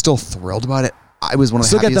 I was still thrilled about it. I was one of the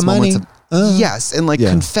Still happiest get the money. moments of, yes, and like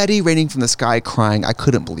confetti raining from the sky, crying. I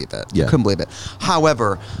couldn't believe it. Yeah. Couldn't believe it.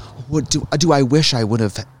 However, do I wish I would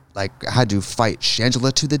have like had to fight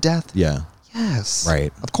Shangela to the death? Yeah. Yes.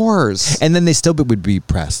 Right. Of course. And then they still would be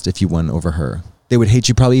pressed if you won over her. They would hate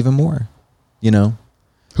you probably even more. You know?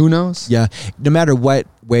 Who knows? Yeah. No matter what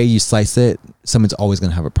way you slice it, someone's always going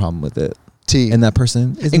to have a problem with it. And that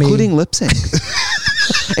person is including me. lip sync.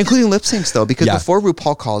 Including lip syncs though, because before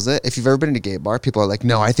RuPaul calls it, if you've ever been in a gay bar, people are like,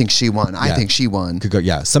 "No, I think she won. I think she won." Could go,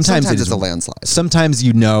 sometimes it's a landslide. Sometimes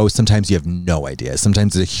you know. Sometimes you have no idea.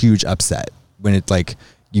 Sometimes it's a huge upset when it's like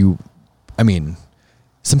you. I mean,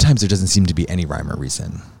 sometimes there doesn't seem to be any rhyme or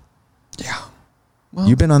reason. Yeah. Well,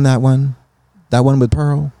 You've been on that one with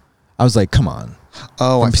Pearl. I was like, come on.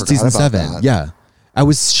 Oh, I forgot season about 7. that. Yeah. I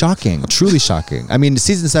was shocking, truly shocking. I mean,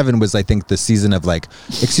 season 7 was, I think, the season of like,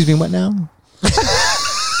 excuse me, what now?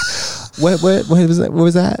 What was that? What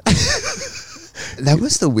was that? That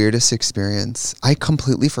was the weirdest experience. I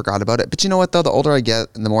completely forgot about it. But you know what though? The older I get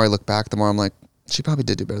and the more I look back, the more I'm like, she probably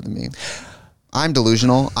did do better than me. I'm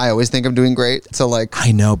delusional. I always think I'm doing great. So like,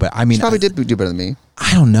 I know, but I mean, she probably did do better than me.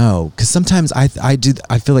 I don't know, because sometimes I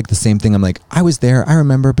feel like the same thing. I'm like, I was there, I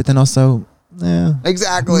remember, but then also,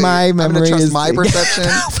 exactly. My memory I'm gonna trust is my perception.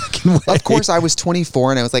 No of course, I was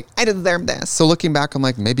 24 and I was like, I deserve this. So looking back, I'm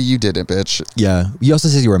like, maybe you did it, bitch. Yeah. You also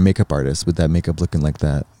said you were a makeup artist with that makeup looking like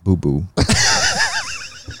that. Boo boo.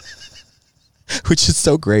 Which is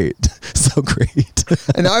so great. So great.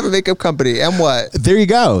 And now I have a makeup company. And what? There you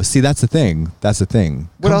go. See, that's the thing.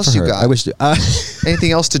 What else you got? I wish.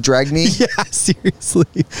 Anything else to drag me? Yeah, seriously.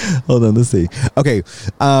 Hold on, let's see. Okay.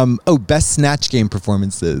 Best Snatch Game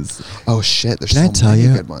performances. Oh shit, there's Can I so tell many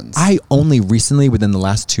you? good ones. I only recently, within the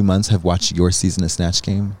last 2 months, have watched your season of Snatch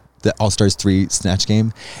Game, the All Stars 3 Snatch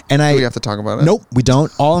Game, and Do we have to talk about it? Nope, we don't.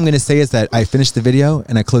 All I'm going to say is that I finished the video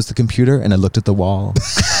and I closed the computer and I looked at the wall.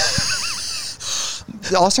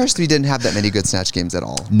 The All Stars 3 didn't have that many good Snatch games at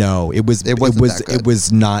all. No, it was an old.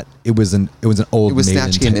 It was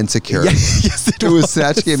Snatch Game insecure. Yes, it was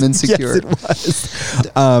Snatch Game insecure. Yes,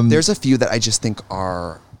 it was. There's a few that I just think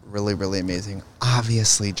are really, really amazing.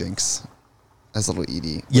 Obviously, Jinx as Little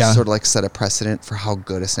Edie sort of like set a precedent for how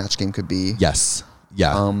good a Snatch Game could be. Yes.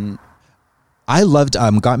 Yeah. I loved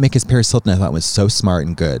Got Make Paris Hilton. I thought was so smart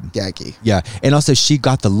and good. Gaggy. Yeah, and also she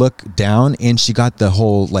got the look down and she got the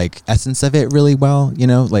whole like essence of it really well. You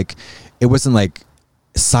know, like it wasn't like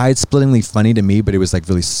side-splittingly funny to me, but it was like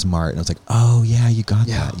really smart. And I was like, oh yeah, you got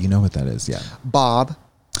that. You know what that is? Yeah. Bob,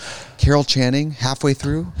 Carol Channing, halfway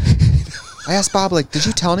through. I asked Bob, like, did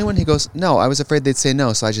you tell anyone? He goes, no, I was afraid they'd say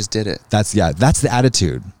no, so I just did it. That's the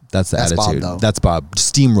attitude. That's attitude. Bob, though. That's Bob.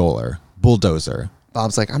 Steamroller, bulldozer.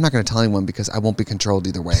 Bob's like, I'm not going to tell anyone because I won't be controlled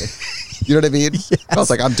either way. You know what I mean? Yes. I was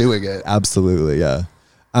like, I'm doing it. Absolutely, yeah.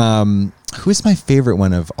 Who's my favorite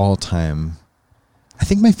one of all time? I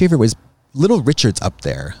think my favorite was Little Richard's up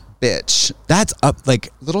there. Bitch. That's up,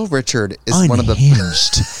 like... Little Richard is unhinged. One of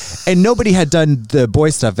the... And nobody had done the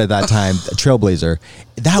boy stuff at that time, Trailblazer.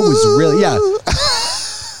 That was really, yeah.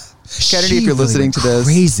 Kennedy, if you're listening to this.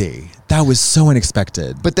 Crazy. That was so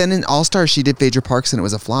unexpected. But then in All Stars, she did Phaedra Parks and it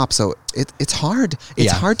was a flop. So it's hard.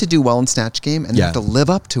 It's hard to do well in Snatch Game and you have to live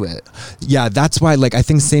up to it. Yeah, that's why, like, I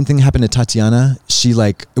think the same thing happened to Tatiana. She,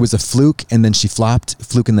 like, it was a fluke and then she flopped,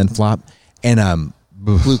 fluke and then flop. And,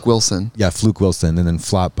 Fluke Wilson. Yeah, Fluke Wilson. And then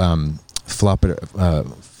Floppingham,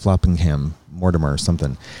 Mortimer or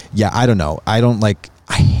something. Yeah, I don't know. I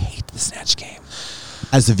hate the Snatch Game.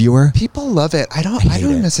 As a viewer, people love it. I don't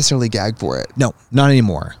necessarily gag for it. No, not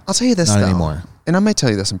anymore. I'll tell you this, not though, anymore. And I might tell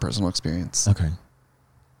you this in personal experience. Okay.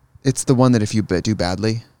 It's the one that if you do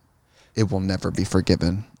badly, it will never be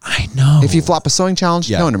forgiven. I know. If you flop a sewing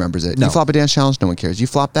challenge, no one remembers it. No. You flop a dance challenge, no one cares. You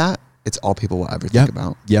flop that, it's all people will ever think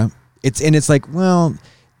about. Yeah. It's like, well,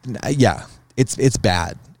 yeah, it's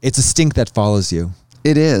bad. It's a stink that follows you.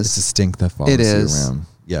 It is. It's a stink that follows you around.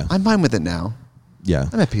 Yeah. I'm fine with it now. Yeah.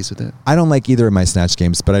 I'm at peace with it. I don't like either of my Snatch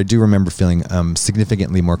Games, but I do remember feeling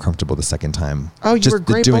significantly more comfortable the second time. Oh, you were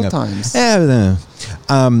great both times.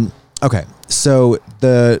 Okay. So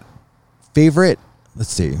the favorite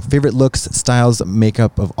looks, styles,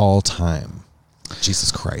 makeup of all time.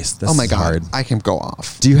 Jesus Christ. This oh my is God. Hard. I can go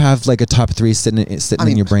off. Do you have like a top 3 sitting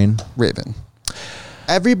in your brain? Raven.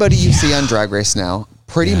 Everybody you see on Drag Race now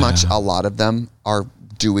pretty much a lot of them are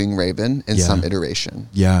doing Raven in some iteration.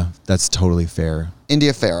 Yeah, that's totally fair.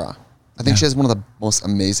 India Farah. I think she has one of the most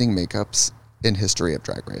amazing makeups in history of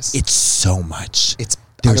Drag Race. It's so much.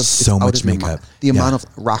 There's so much makeup. The amount of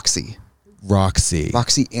Roxy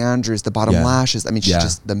Andrews, the bottom lashes. I mean, she's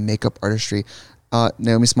just the makeup artistry.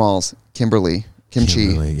 Naomi Smalls, Kimberly,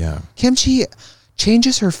 Kimchi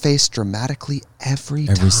changes her face dramatically every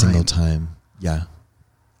single time. Yeah.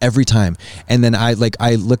 Every time. And then I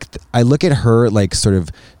look at her like sort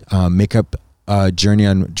of makeup journey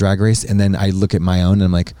on Drag Race, and then I look at my own and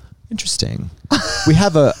I'm like, interesting. We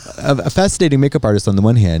have a fascinating makeup artist on the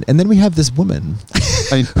one hand, and then we have this woman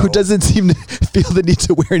who doesn't seem to feel the need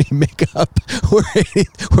to wear any makeup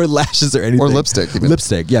or lashes or anything. Or lipstick even.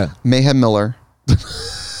 Lipstick, yeah. Mayhem Miller.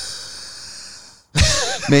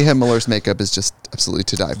 Mayhem Miller's makeup is just absolutely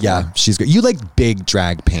to die for. Yeah, she's good. You like big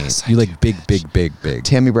drag paint. Yes, you like big.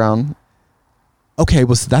 Tammy Brown. Okay,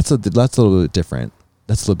 well, so that's a little bit different.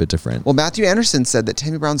 That's a little bit different. Well, Matthew Anderson said that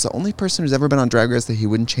Tammy Brown's the only person who's ever been on Drag Race that he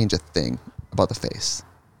wouldn't change a thing about the face.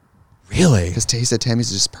 Really? Because he said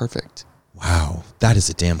Tammy's just perfect. Wow, that is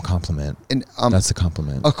a damn compliment. And that's a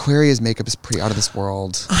compliment. Aquaria's makeup is pretty out of this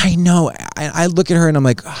world. I know. I look at her and I'm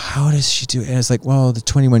like, how does she do it? And it's like, well, the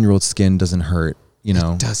 21-year-old skin doesn't hurt, you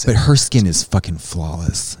know. It doesn't. But her skin is fucking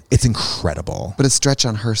flawless. It's incredible. But it's stretch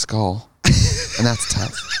on her skull, and that's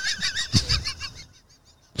tough.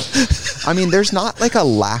 I mean, there's not like a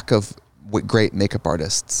lack of great makeup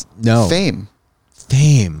artists. No. Fame.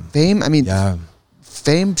 I mean,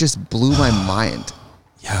 Fame just blew my mind.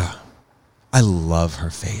 Yeah. I love her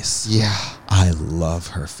face. Yeah. I love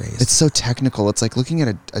her face. It's so technical. It's like looking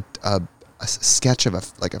at a sketch of a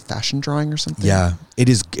fashion drawing or something. Yeah. It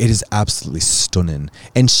is absolutely stunning.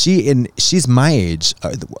 And she's my age,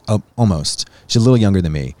 almost. She's a little younger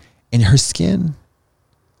than me. And her skin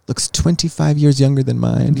looks 25 years younger than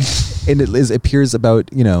mine. And it appears about,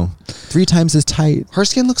 3 times as tight. Her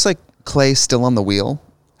skin looks like clay still on the wheel.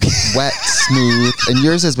 Wet, smooth. And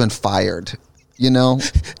yours has been fired. And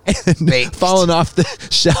fallen off the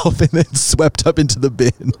shelf and then swept up into the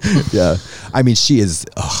bin. Yeah. I mean, she is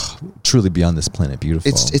truly beyond this planet beautiful.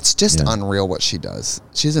 It's just unreal what she does.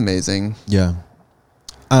 She's amazing. Yeah.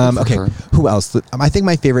 Okay. Who else? I think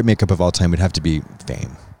my favorite makeup of all time would have to be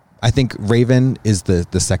Fame. I think Raven is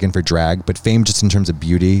the second for drag, but Fame just in terms of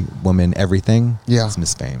beauty, woman, everything. Yeah. It's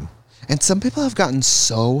Miss Fame. And some people have gotten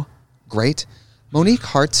so great. Monique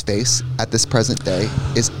Hart's face at this present day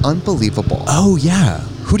is unbelievable. Oh yeah.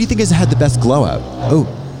 Who do you think has had the best glow up? Oh,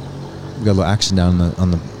 we got a little action down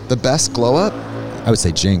on the best glow up. I would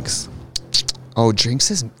say Jinx. Oh,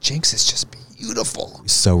 Jinx is just beautiful.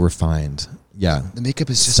 So refined. Yeah. The makeup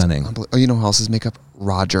is just stunning. Oh, you know who else's makeup?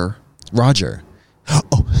 Roger.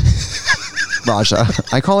 Oh. Raja.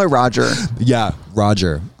 I call her Roger. Yeah,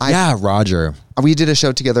 Roger. Roger. We did a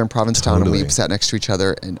show together in Provincetown and we sat next to each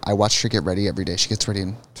other and I watched her get ready every day. She gets ready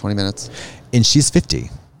in 20 minutes. And she's 50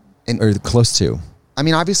 or close to. I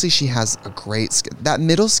mean, obviously she has a great skin. That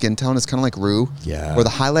middle skin tone is kind of like Ru. Yeah. Where the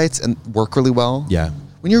highlights work really well. Yeah.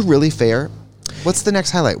 When you're really fair, what's the next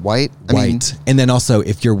highlight? White? White. And then also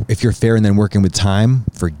if you're fair and then working with time,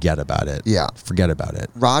 forget about it. Yeah. Forget about it.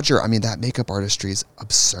 Roger, I mean, that makeup artistry is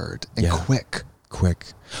absurd and quick.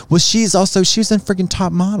 Well, she was in freaking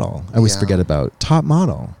Top Model. I always forget about Top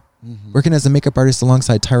Model. Mm-hmm. Working as a makeup artist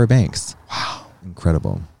alongside Tyra Banks. Wow.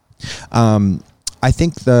 Incredible. I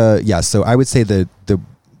think so I would say the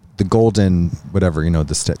golden, whatever,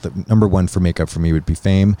 the number one for makeup for me would be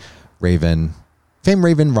Fame, Raven,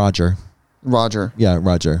 Roger. Yeah,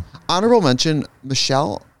 Roger. Honorable mention,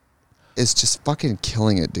 Michelle is just fucking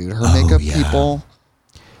killing it, dude. Her makeup people.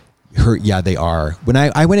 They are. When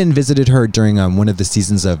I went and visited her during one of the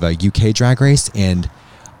seasons of UK Drag Race, and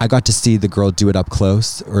I got to see the girl do it up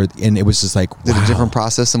close, and it was just like, wow. Is it a different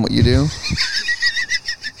process than what you do?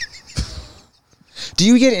 Do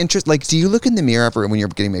you get interest? Like, do you look in the mirror when you're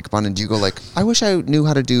getting makeup on, and do you go like, I wish I knew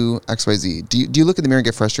how to do XYZ? Do you look in the mirror and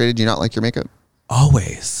get frustrated? Do you not like your makeup?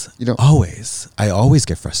 Always. You don't? Always. I always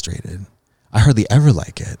get frustrated. I hardly ever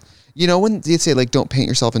like it. When you say like, don't paint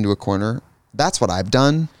yourself into a corner, that's what I've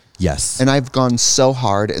done. Yes. And I've gone so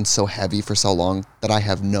hard and so heavy for so long that I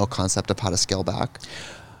have no concept of how to scale back.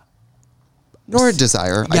 Nor a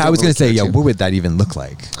desire. Yeah, I was going to say, what would that even look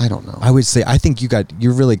like? I don't know. I would say, I think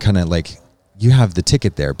you're really kind of like, you have the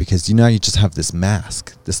ticket there because you just have this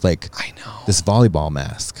mask, this like, I know. This volleyball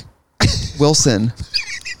mask. Wilson.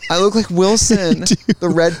 I look like Wilson.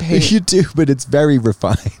 The red paint. You do, but it's very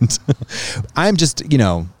refined. I'm just,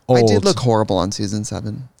 old. I did look horrible on season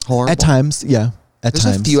 7. Horrible. At times, yeah. There's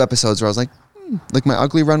a few episodes where I was like my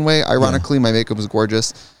ugly runway. Ironically, my makeup was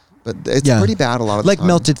gorgeous. But it's pretty bad a lot of the time.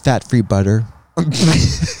 melted fat-free butter.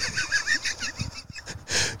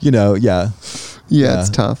 Yeah, it's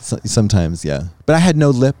tough. Sometimes, yeah. But I had no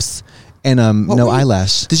lips and no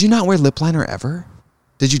eyelash. Did you not wear lip liner ever?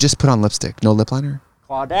 Did you just put on lipstick? No lip liner?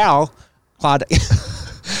 Claudel.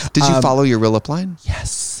 Did you follow your real lip line?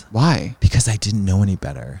 Yes. Why? Because I didn't know any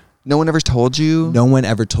better. No one ever told you? No one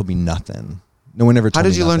ever told me nothing. No one ever told me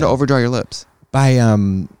How did you learn to overdraw your lips? By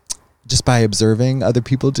just by observing other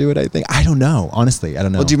people do it, I think. I don't know. Honestly, I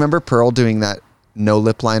don't know. Well, do you remember Pearl doing that no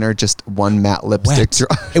lip liner, just one matte lipstick?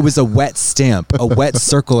 It was a wet stamp, a wet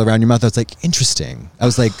circle around your mouth. I was like, interesting. I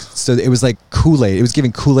was like, so it was like Kool-Aid. It was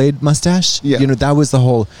giving Kool-Aid mustache. Yeah. That was the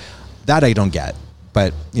whole, that I don't get.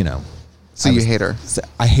 But, So you hate her?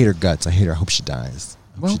 I hate her guts. I hate her. I hope she dies.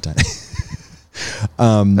 Well, she dies.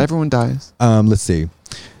 Everyone dies. Let's see.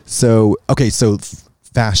 So, okay, so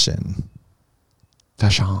fashion.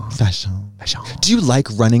 Fashion. Do you like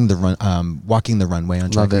running walking the runway on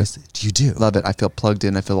Drag Race? Do you do? Love it. I feel plugged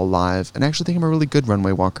in. I feel alive. And I actually think I'm a really good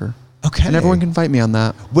runway walker. Okay. And everyone can fight me on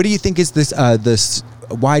that. What do you think is this,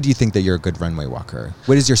 why do you think that you're a good runway walker?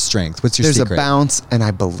 What is your strength? What's your secret? There's a bounce and I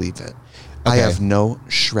believe it. Okay. I have no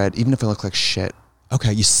shred, even if I look like shit.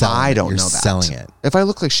 Okay, you sell it. I don't You're know that. selling it. If I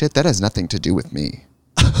look like shit, that has nothing to do with me.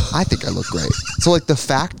 I think I look great. So like the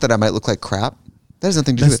fact that I might look like crap, that has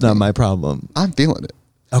nothing to do with me. That's not my problem. I'm feeling it.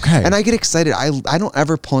 Okay. And I get excited. I don't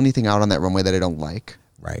ever pull anything out on that runway that I don't like.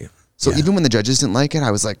 Right. So even when the judges didn't like it,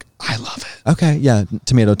 I was like, I love it. Okay, yeah.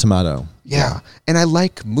 Tomato. Yeah. And I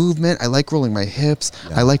like movement. I like rolling my hips.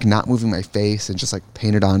 Yeah. I like not moving my face and just like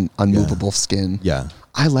painted on unmovable skin. Yeah.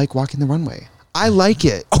 I like walking the runway. I like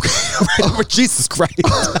it. Okay. Oh, Jesus Christ.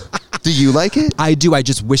 Do you like it? I do. I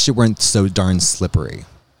just wish it weren't so darn slippery.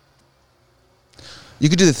 You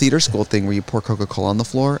could do the theater school thing where you pour Coca-Cola on the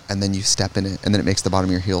floor and then you step in it and then it makes the bottom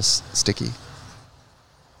of your heels sticky.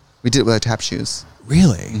 We did it with our tap shoes.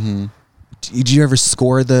 Really? Mm-hmm. Did you ever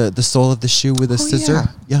score the sole of the shoe with a scissor?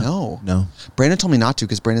 Yeah. No. No. Brandon told me not to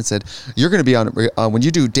because Brandon said, you're going to be on, when you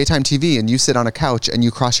do daytime TV and you sit on a couch and you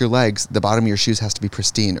cross your legs, the bottom of your shoes has to be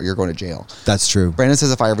pristine or you're going to jail. That's true. Brandon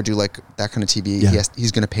says if I ever do like that kind of TV,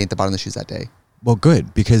 he's going to paint the bottom of the shoes that day. Well,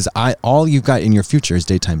 good, because all you've got in your future is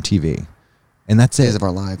daytime TV. And that's it. Days of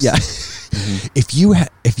our lives. Yeah. Mm-hmm.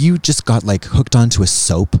 If you just got like hooked onto a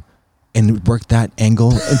soap and worked that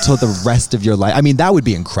angle until the rest of your life, I mean, that would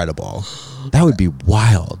be incredible. That would be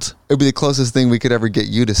wild. It would be the closest thing we could ever get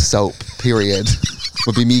you to soap, period.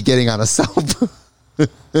 Would be me getting on a soap.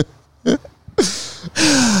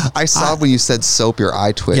 I saw when you said soap, your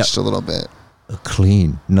eye twitched a little bit.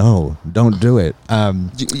 Clean. No, don't do it.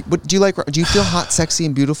 Do you feel hot, sexy,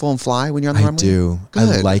 and beautiful and fly when you're on the runway? I do.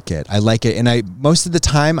 Good. I like it. And most of the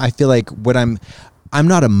time I feel like I'm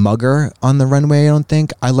not a mugger on the runway, I don't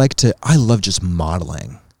think. I love just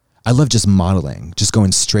modeling. Just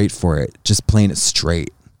going straight for it. Just playing it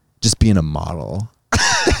straight. Just being a model.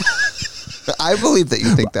 I believe that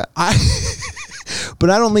you think that. But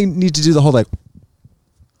I don't need to do the whole like,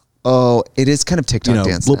 oh, it is kind of TikTok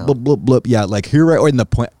dance blip, now. blip, blip, blip. Yeah, like here, right, or in the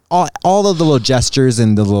point, all of the little gestures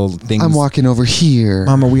and the little things. I'm walking over here.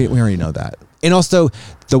 Mama, we already know that. And also,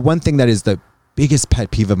 the one thing that is the biggest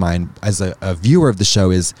pet peeve of mine as a viewer of the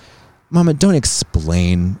show is, Mama, don't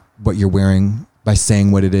explain what you're wearing by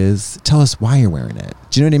saying what it is. Tell us why you're wearing it.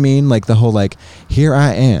 Do you know what I mean? Like the whole like, here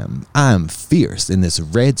I am. I'm fierce in this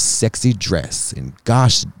red sexy dress. And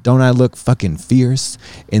gosh, don't I look fucking fierce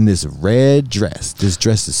in this red dress. This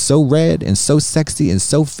dress is so red and so sexy and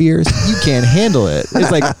so fierce. You can't handle it.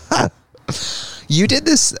 It's like... You did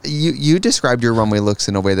this, you described your runway looks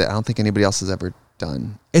in a way that I don't think anybody else has ever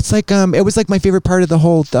done. It's like, it was like my favorite part of the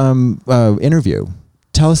whole interview.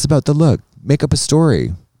 Tell us about the look. Make up a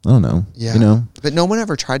story. I don't know. Yeah. You know? But no one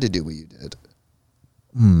ever tried to do what you did.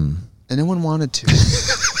 And no one wanted to.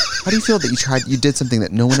 How do you feel that you did something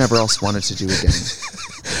that no one ever else wanted to do again?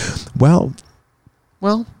 Well,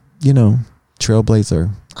 you know,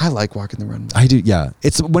 trailblazer. I like walking the runway. I do, yeah.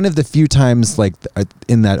 It's one of the few times like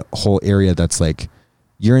in that whole area that's like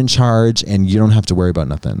you're in charge and you don't have to worry about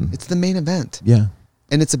nothing. It's the main event. Yeah.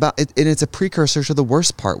 And it's a precursor to the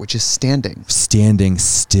worst part, which is standing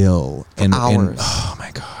still and hours. Oh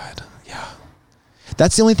my God. Yeah.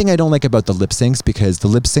 That's the only thing I don't like about the lip syncs, because the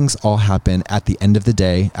lip syncs all happen at the end of the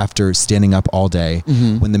day after standing up all day,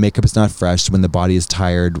 when the makeup is not fresh, when the body is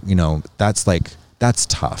tired, you know, that's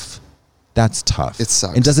tough. That's tough. It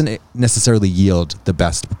sucks. It doesn't necessarily yield the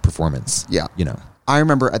best performance. Yeah. You know. I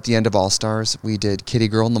remember at the end of All Stars, we did Kitty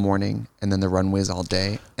Girl in the morning and then the runways all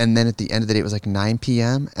day. And then at the end of the day, it was like 9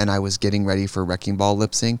 p.m. and I was getting ready for Wrecking Ball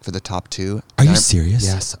lip sync for the top 2. Are you serious?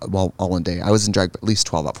 Yes. Well, all in day. I was in drag at least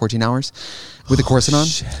 12, about 14 hours with a corset on.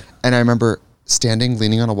 Shit. And I remember standing,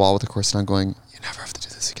 leaning on a wall with a corset on going, you never have to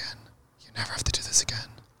do this again. You never have to do this again.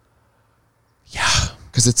 Yeah.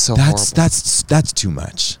 Because it's so horrible. That's too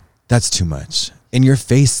much. That's too much. In your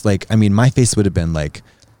face, like, I mean, my face would have been like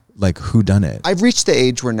who done it? I've reached the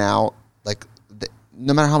age where now, like,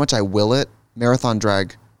 no matter how much I will it, marathon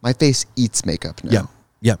drag, my face eats makeup now.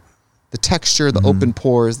 Yep. The texture, the open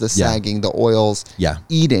pores, the sagging, the oils. Yeah.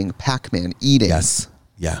 Eating, Pac-Man, eating. Yes.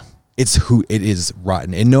 Yeah. It is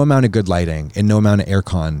rotten. And no amount of good lighting and no amount of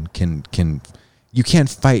aircon can you can't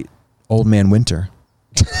fight old man winter.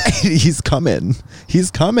 He's coming. You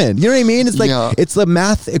know what I mean? It's like, it's the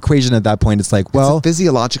math equation at that point. It's like, well, it's a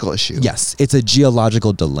physiological issue. Yes. It's a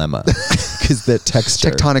geological dilemma because the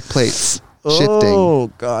texture. Tectonic plates shifting.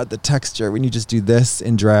 Oh God, the texture. When you just do this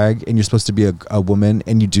in drag and you're supposed to be a woman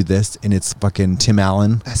and you do this and it's fucking Tim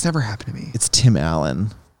Allen. That's never happened to me. It's Tim Allen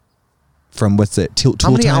from what's it? Tool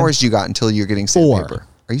How many Time? Hours do you got until you're getting sandpaper? 4.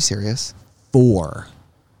 Are you serious? 4.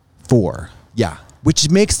 Yeah.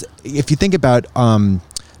 Which makes, if you think about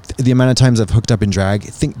the amount of times I've hooked up in drag,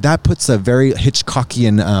 think that puts a very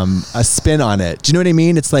Hitchcockian a spin on it. Do you know what I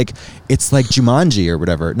mean? It's like Jumanji or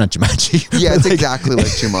whatever. Not Jumanji. Yeah, it's exactly like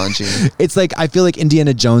Jumanji. It's like, I feel like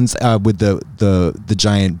Indiana Jones with the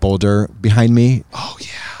giant boulder behind me. Oh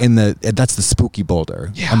yeah. That's the spooky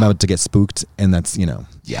boulder. Yeah. I'm about to get spooked, and that's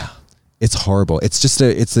yeah. It's horrible. It's just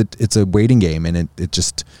it's a waiting game, and it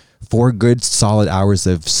just 4 good solid hours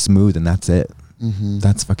of smooth, and that's it. Mm-hmm.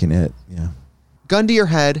 That's fucking it. Yeah. Gun to your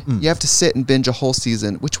head. You have to sit and binge a whole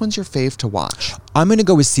season. Which one's your fave to watch? I'm gonna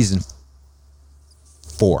go with season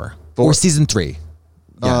 4 or season 3.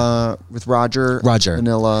 Yeah. With Roger,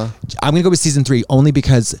 Vanilla. I'm gonna go with season 3 only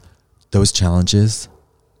because those challenges,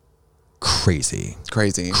 crazy, like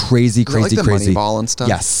crazy. The money ball and stuff.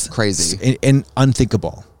 Yes, crazy and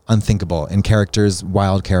unthinkable, and characters,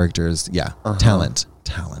 wild characters. Yeah, talent.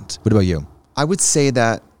 What about you? I would say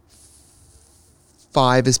that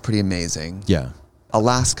 5 is pretty amazing. Yeah.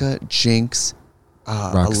 Alaska, Jinx,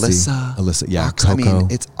 Roxy, Alyssa, yeah, Rox, Coco. I mean,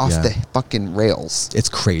 it's off the fucking rails. It's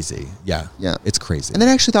crazy. Yeah. It's crazy. And then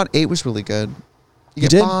I actually thought 8 was really good. You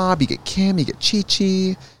get Bob, you get Kim, you get Chi-Chi,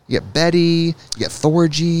 you get Betty, you get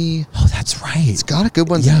Thorgy. Oh, that's right. It's got a good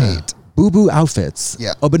ones in 8. Boo-boo outfits.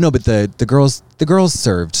 Yeah. Oh, but the girls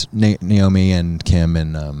served Naomi and Kim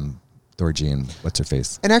and Thorgy and what's her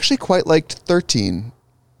face. And actually quite liked 13.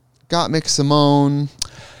 Gottmik, Simone.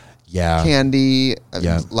 Yeah. Candy,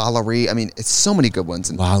 Lalaurie. I mean, it's so many good ones.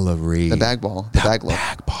 Lalaurie. The bag ball. The bag look.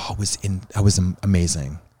 Bag ball was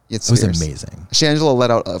amazing. It was amazing. Shangela let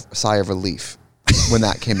out a sigh of relief when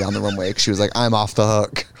that came down the runway. She was like, I'm off the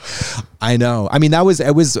hook. I know. I mean,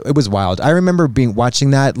 it was wild. I remember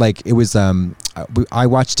watching that. Like, it was, I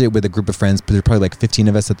watched it with a group of friends, but there were probably like 15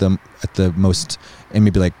 of us at the most, and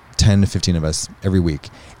maybe like 10 to 15 of us every week.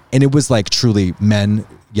 And it was like truly men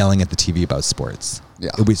yelling at the TV about sports. Yeah.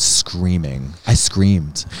 It was screaming. I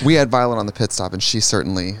screamed. We had Violet on the pit stop, and she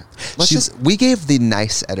certainly... we gave the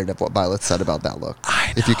nice edit of what Violet said about that look. I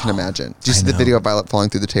know. If you can imagine. Do you see the video of Violet falling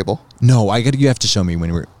through the table? No, you have to show me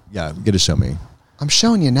when we're... Yeah, you got to show me. I'm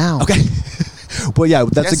showing you now. Okay. Well, yeah,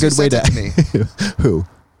 that's Guess a good way to... me? Who?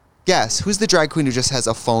 Guess. Who's the drag queen who just has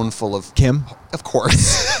a phone full of... Kim? Of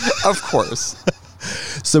course. Of course.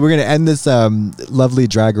 So we're going to end this lovely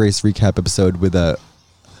Drag Race recap episode with a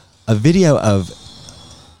video of...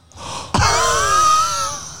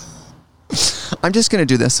 I'm just going to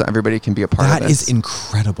do this so everybody can be a part of this. That is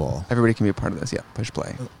incredible. Everybody can be a part of this. Yeah, push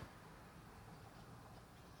play. There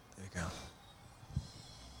you go.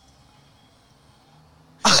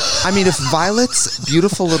 I mean, if Violet's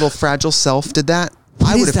beautiful little fragile self did that,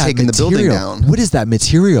 I would have taken the building down. What is that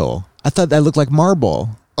material? I thought that looked like marble.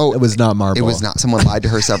 Oh, it was not marble. It was not. Someone lied to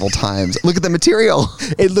her several times. Look at the material.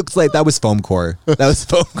 It looks like that was foam core. Well,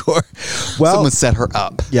 someone set her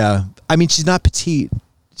up. Yeah. I mean, she's not petite.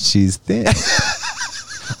 She's thin.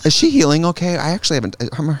 Is she healing okay? I actually haven't.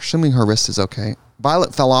 I'm assuming her wrist is okay.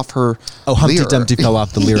 Violet fell off her Humpty lyre. Dumpty fell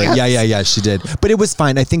off the lyre. Yes. Yeah, she did. But it was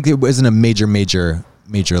fine. I think it wasn't a major,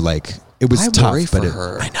 like, it was tough. Worry but for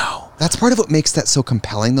her. I know. That's part of what makes that so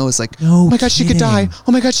compelling, though, is like, no oh my God, she could die. kidding.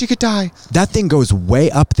 Oh my God, she could die. That thing goes way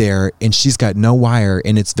up there, and she's got no wire,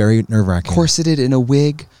 and it's very nerve-wracking. Corseted in a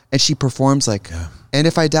wig, and she performs like, and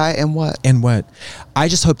if I die, and what? And what? I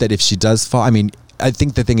just hope that if she does fall, I mean, I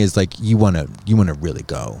think the thing is, like, you want to really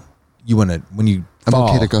go. you want to, when you I'm fall.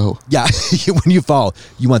 okay to go. Yeah. When you fall,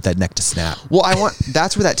 you want that neck to snap. Well,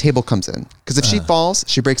 that's where that table comes in. Because if she falls,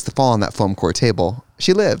 she breaks the fall on that foam core table.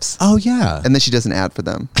 She lives. Oh, yeah. And then she does an ad for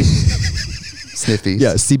them. Sniffies.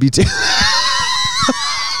 Yeah, CBT.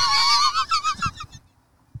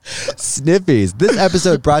 Sniffies. This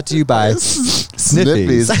episode brought to you by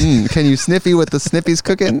Sniffies. Can you sniffy what the Sniffies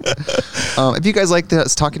cooking? If you guys like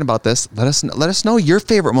us talking about this, let us know your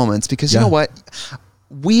favorite moments, because you know what?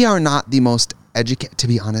 We are not the most educated. To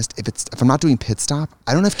be honest, if I'm not doing Pit Stop,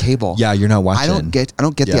 I don't have cable. Yeah, you're not watching. I don't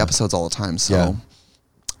get the episodes all the time. So.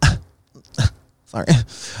 Sorry.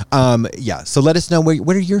 So let us know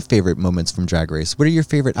what are your favorite moments from Drag Race? What are your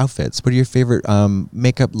favorite outfits? What are your favorite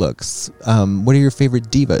makeup looks? What are your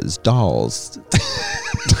favorite divas, dolls?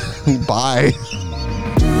 Bye.